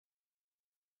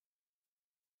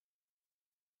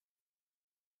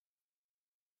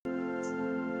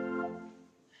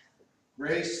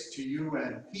Grace to you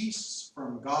and peace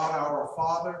from God our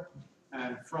Father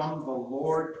and from the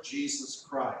Lord Jesus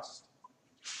Christ.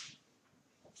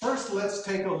 First, let's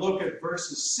take a look at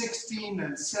verses 16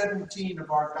 and 17 of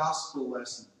our gospel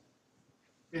lesson.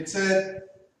 It said,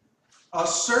 "A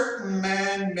certain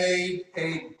man made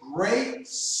a great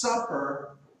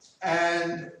supper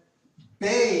and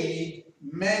bade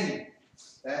many."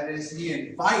 That is, he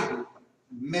invited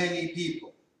many people.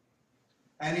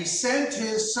 And he sent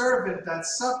his servant at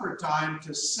supper time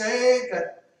to say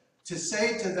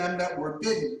to them that were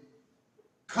bidden,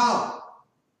 "Come,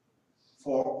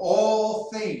 for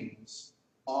all things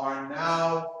are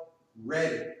now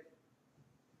ready."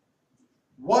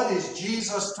 What is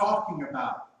Jesus talking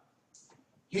about?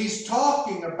 He's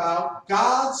talking about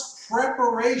God's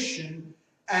preparation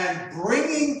and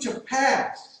bringing to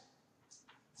pass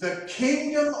the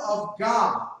kingdom of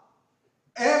God,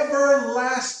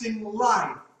 everlasting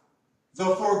life,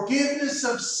 the forgiveness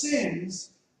of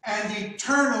sins, and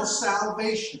eternal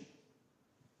salvation.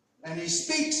 And he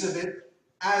speaks of it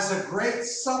as a great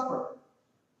supper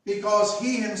because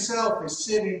he himself is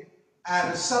sitting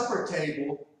at a supper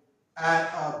table at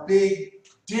a big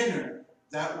dinner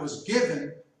that was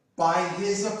given by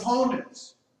his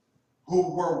opponents,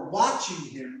 who were watching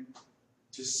him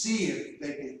to see if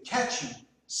they could catch him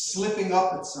slipping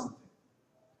up at something.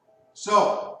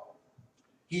 So,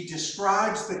 he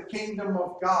describes the kingdom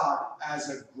of God as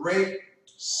a great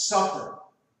supper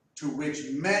to which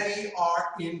many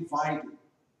are invited.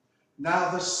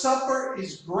 Now, the supper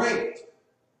is great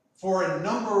for a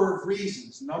number of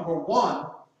reasons. Number one,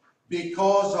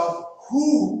 because of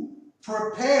who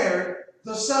prepared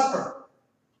the supper.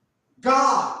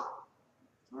 God.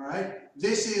 All right?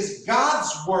 This is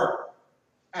God's work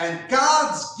and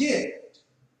God's gift,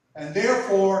 and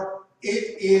therefore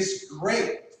it is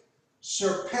great,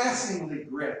 surpassingly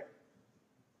great.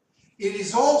 It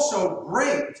is also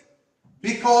great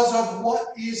because of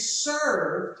what is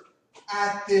served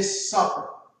at this supper.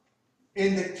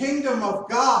 In the kingdom of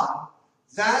God,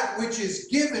 that which is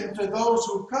given to those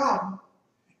who come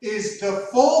is the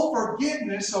full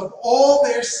forgiveness of all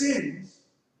their sins,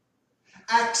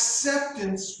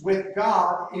 acceptance with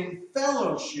God in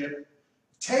fellowship,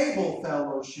 table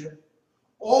fellowship,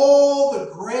 all the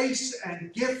grace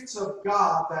and gifts of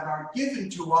God that are given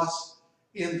to us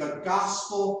in the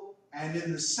gospel and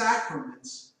in the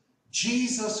sacraments,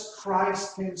 Jesus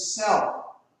Christ himself,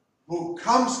 who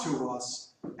comes to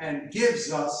us and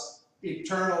gives us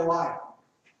eternal life.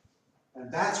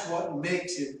 And that's what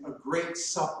makes it a great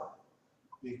supper,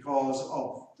 because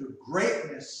of the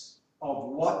greatness of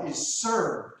what is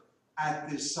served at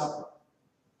this supper.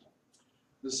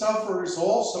 The supper is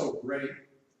also great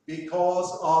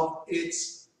because of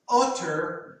its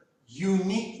utter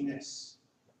uniqueness.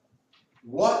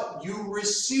 What you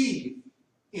receive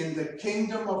in the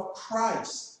kingdom of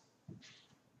Christ,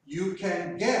 you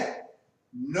can get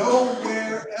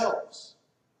nowhere else.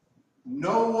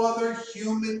 No other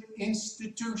human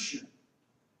institution,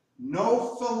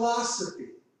 no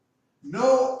philosophy,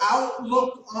 no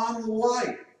outlook on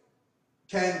life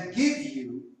can give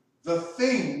you the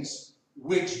things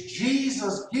which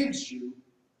Jesus gives you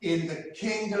in the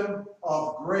kingdom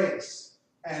of grace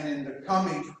and in the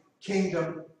coming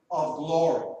kingdom of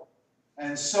glory.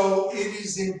 And so it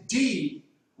is indeed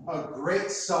a great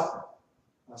supper,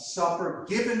 a supper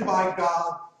given by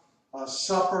God, a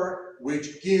supper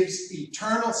which gives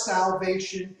eternal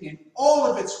salvation in all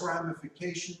of its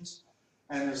ramifications,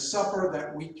 and a supper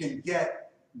that we can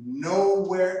get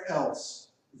nowhere else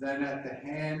than at the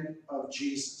hand of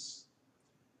Jesus.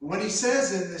 When he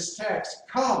says in this text,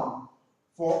 "Come,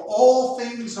 for all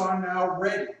things are now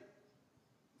ready,"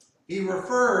 he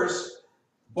refers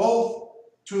both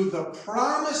to the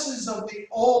promises of the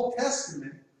Old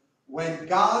Testament when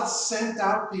God sent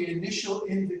out the initial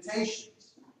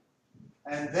invitations,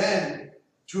 and then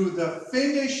to the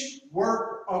finished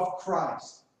work of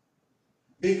Christ.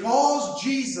 Because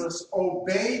Jesus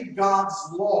obeyed God's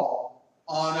law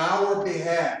on our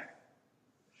behalf,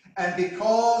 and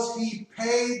because he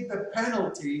paid the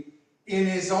penalty in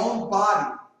his own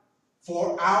body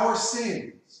for our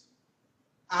sins,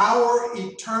 our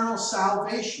eternal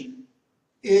salvation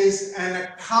is an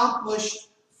accomplished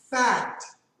fact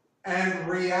and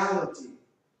reality.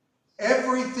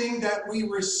 Everything that we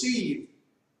receive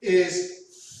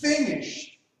is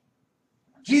finished,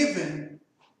 given,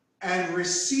 and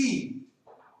received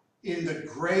in the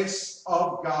grace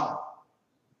of God.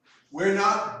 We're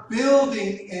not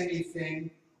building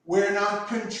anything. We're not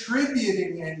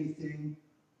contributing anything.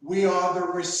 We are the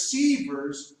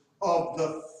receivers of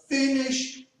the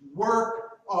finished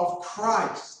work of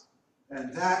Christ.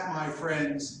 And that, my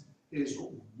friends, is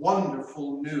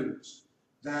wonderful news.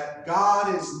 That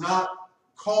God is not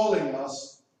calling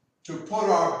us to put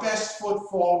our best foot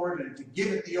forward and to give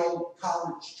it the old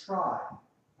college try,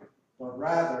 but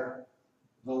rather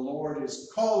the Lord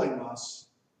is calling us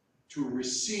to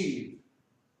receive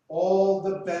all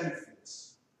the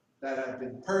benefits that have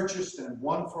been purchased and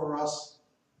won for us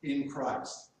in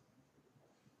Christ.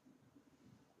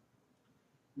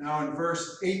 Now in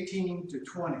verse 18 to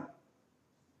 20,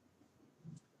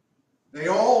 they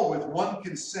all with one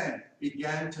consent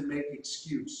began to make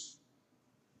excuse.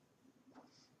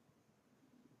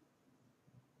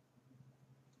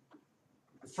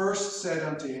 The first said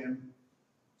unto him,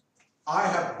 I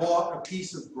have bought a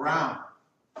piece of ground,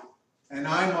 and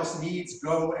I must needs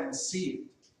go and see it.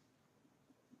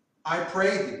 I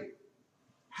pray thee,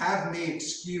 have me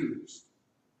excused.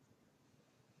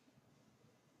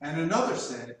 And another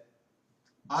said,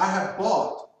 I have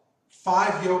bought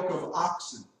 5 yoke of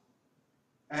oxen,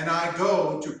 and I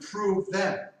go to prove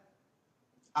them.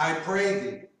 I pray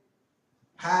thee,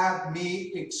 have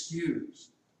me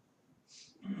excused.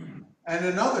 And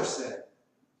another said,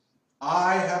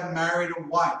 I have married a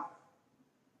wife,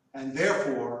 and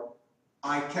therefore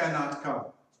I cannot come.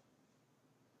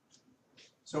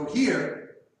 So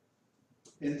here,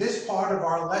 in this part of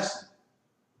our lesson,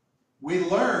 we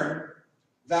learn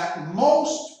that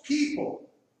most people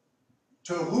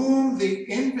to whom the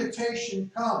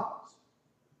invitation comes,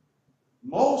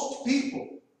 most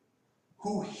people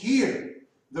who hear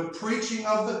the preaching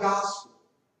of the gospel,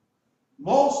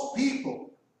 most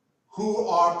people who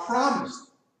are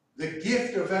promised the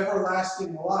gift of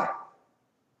everlasting life,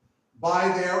 by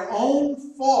their own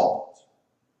fault,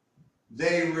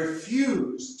 they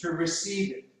refuse to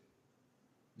receive it.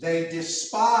 They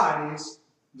despise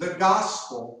the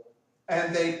gospel,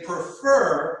 and they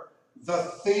prefer the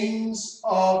things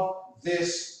of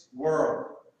this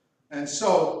world. And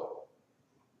so,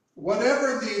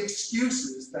 whatever the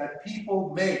excuses that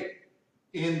people make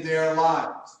in their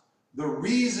lives, the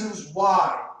reasons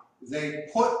why they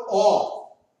put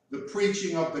off the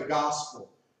preaching of the gospel,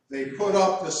 they put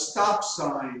up the stop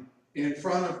sign in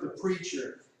front of the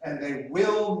preacher, and they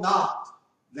will not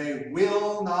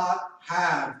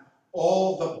have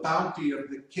all the bounty of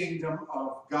the kingdom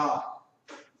of God.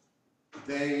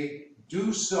 They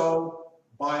do so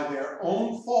by their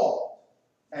own fault,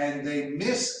 and they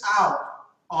miss out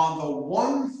on the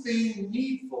one thing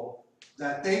needful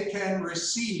that they can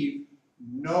receive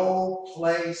no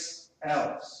place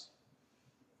else.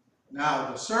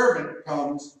 Now the servant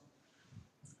comes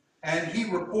and he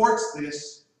reports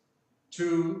this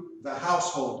to the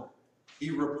householder. He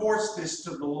reports this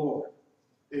to the Lord.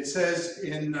 It says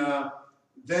then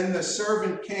the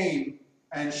servant came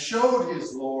and showed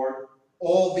his Lord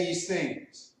all these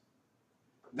things.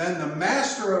 Then the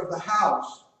master of the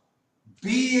house,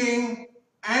 being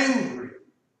angry,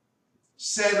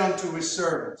 said unto his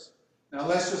servants. Now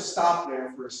let's just stop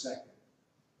there for a second.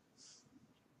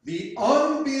 The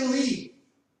unbelief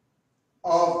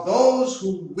of those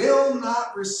who will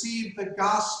not receive the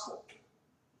gospel,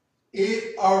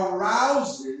 it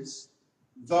arouses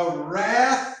the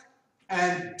wrath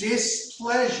and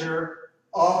displeasure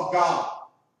of God.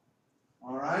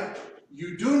 All right?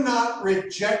 You do not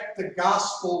reject the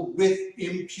gospel with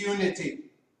impunity.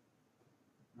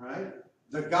 All right?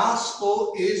 The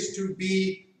gospel is to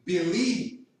be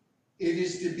believed. It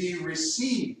is to be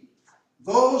received.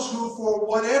 Those who, for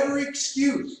whatever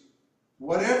excuse,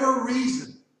 whatever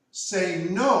reason, say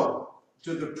no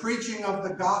to the preaching of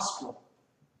the gospel,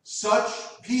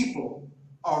 such people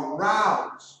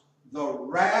arouse the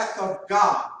wrath of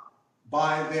God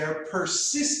by their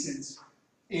persistence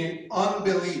in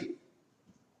unbelief.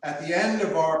 At the end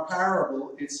of our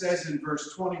parable, it says in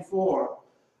verse 24,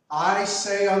 I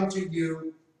say unto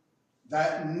you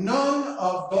that none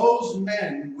of those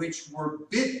men which were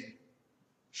bidden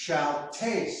shall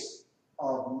taste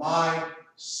of my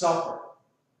supper.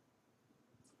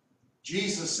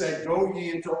 Jesus said, go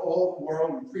ye into all the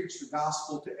world and preach the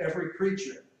gospel to every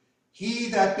creature. He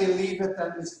that believeth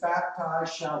and is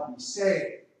baptized shall be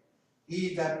saved.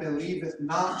 He that believeth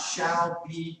not shall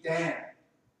be damned.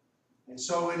 And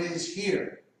so it is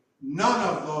here.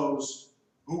 None of those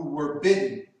who were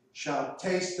bidden shall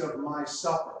taste of my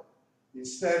supper.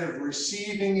 Instead of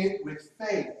receiving it with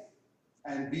faith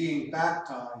and being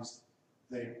baptized,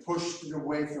 they pushed it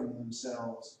away from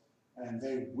themselves, and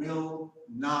they will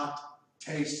not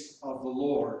taste of the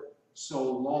Lord so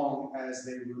long as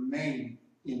they remain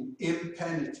in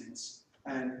impenitence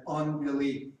and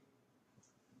unbelief.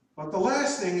 But the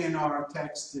last thing in our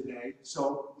text today,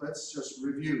 so let's just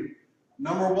review.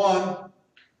 Number one,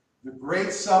 The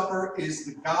great supper is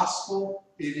the gospel.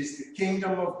 It is the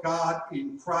kingdom of God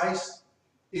in Christ.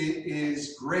 It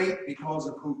is great because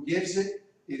of who gives it.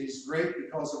 It is great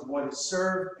because of what is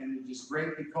served, and it is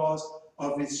great because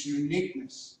of its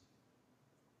uniqueness.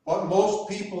 But most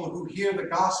people who hear the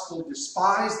gospel,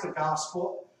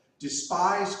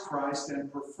 despise Christ,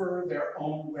 and prefer their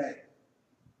own way.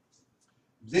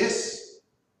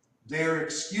 Their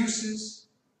excuses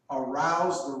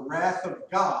arouse the wrath of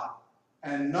God,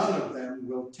 and none of them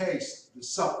will taste the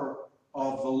supper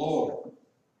of the Lord.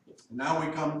 Now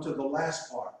we come to the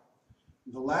last part.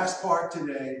 The last part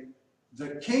today,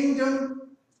 the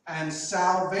kingdom and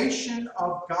salvation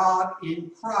of God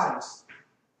in Christ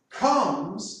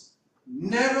comes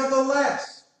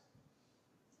nevertheless.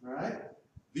 All right?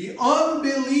 The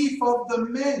unbelief of the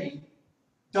many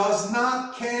does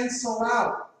not cancel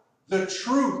out the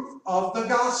truth of the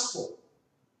gospel.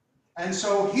 And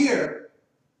so here,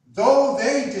 though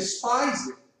they despise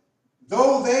it,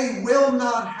 though they will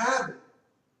not have it,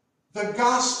 the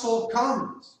gospel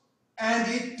comes and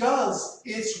it does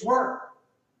its work.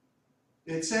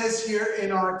 It says here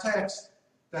in our text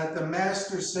that the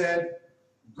master said,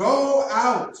 "Go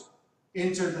out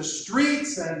into the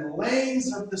streets and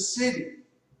lanes of the city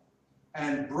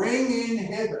and bring in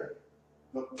hither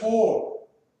the poor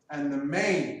and the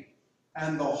maimed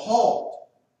and the halt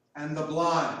and the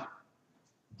blind.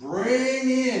 Bring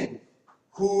in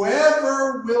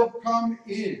whoever will come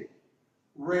in,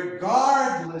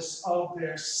 regardless of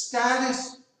their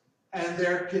status and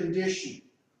their condition."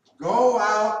 Go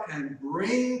out and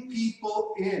bring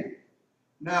people in.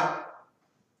 Now,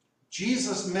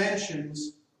 Jesus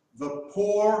mentions the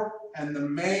poor and the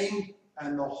maimed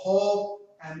and the halt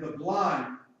and the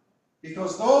blind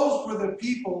because those were the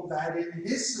people that in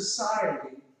his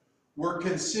society were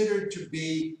considered to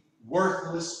be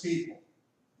worthless people.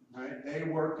 Right? They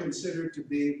were considered to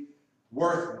be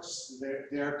worthless.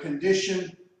 Their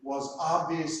condition was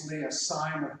obviously a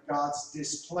sign of God's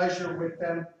displeasure with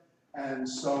them, and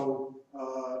so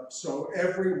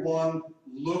everyone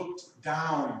looked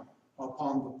down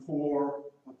upon the poor,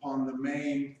 upon the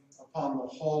maimed, upon the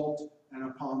halt, and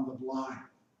upon the blind.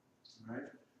 Right?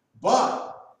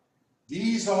 But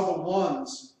these are the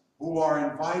ones who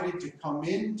are invited to come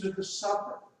into the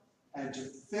supper and to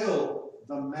fill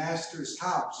the master's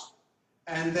house.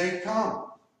 And they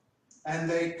come. And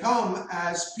they come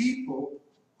as people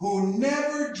who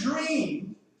never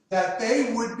dreamed that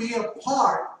they would be a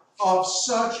part of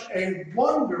such a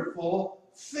wonderful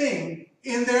thing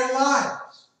in their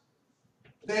lives.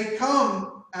 They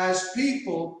come as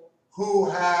people who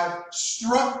have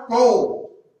struck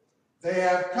gold. They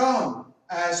have come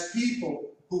as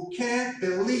people who can't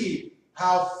believe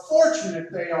how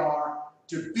fortunate they are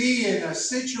to be in a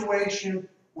situation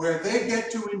where they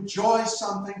get to enjoy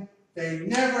something they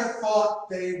never thought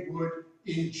they would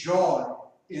enjoy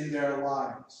in their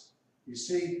lives. You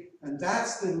see, and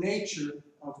that's the nature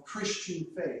of Christian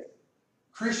faith.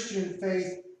 Christian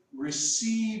faith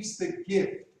receives the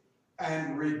gift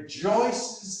and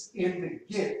rejoices in the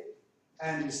gift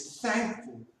and is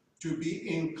thankful to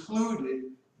be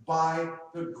included by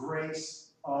the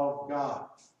grace of God.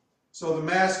 So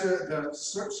the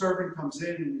servant comes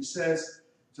in and he says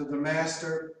to the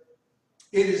master,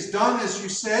 "It is done as you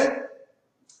said,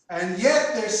 and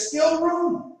yet there's still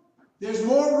room. There's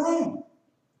more room."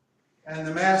 And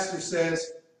the master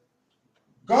says,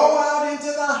 "Go out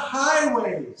into the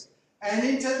highways and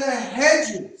into the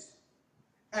hedges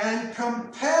and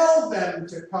compel them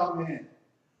to come in.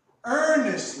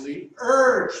 Earnestly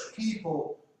urge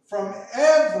people from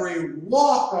every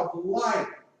walk of life,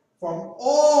 from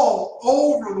all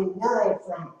over the world,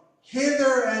 from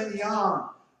hither and yon.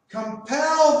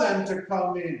 Compel them to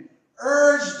come in.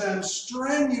 Urge them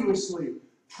strenuously.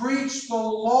 Preach the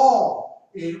law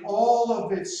in all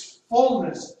of its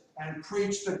fullness and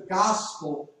preach the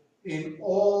gospel in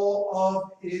all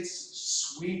of its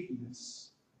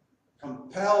sweetness.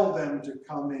 Compel them to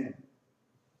come in,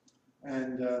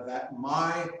 and that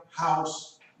my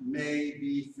house may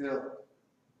be filled."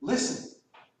 Listen,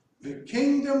 the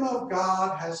kingdom of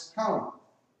God has come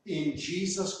in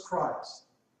Jesus Christ.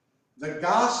 The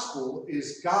gospel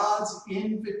is God's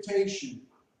invitation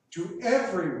to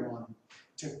everyone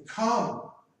to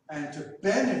come and to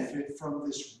benefit from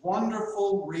this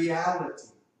wonderful reality.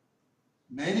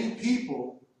 Many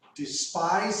people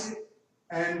despise it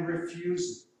and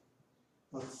refuse it.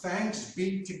 But thanks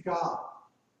be to God.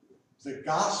 The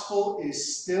gospel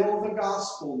is still the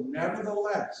gospel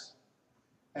nevertheless.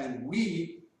 And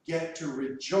we get to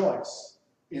rejoice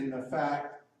in the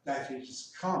fact that it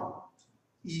has come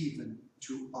even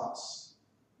to us.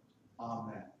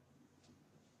 Amen.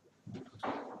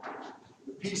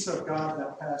 peace of God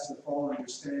that passeth all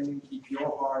understanding keep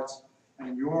your hearts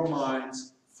and your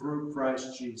minds through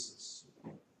Christ Jesus.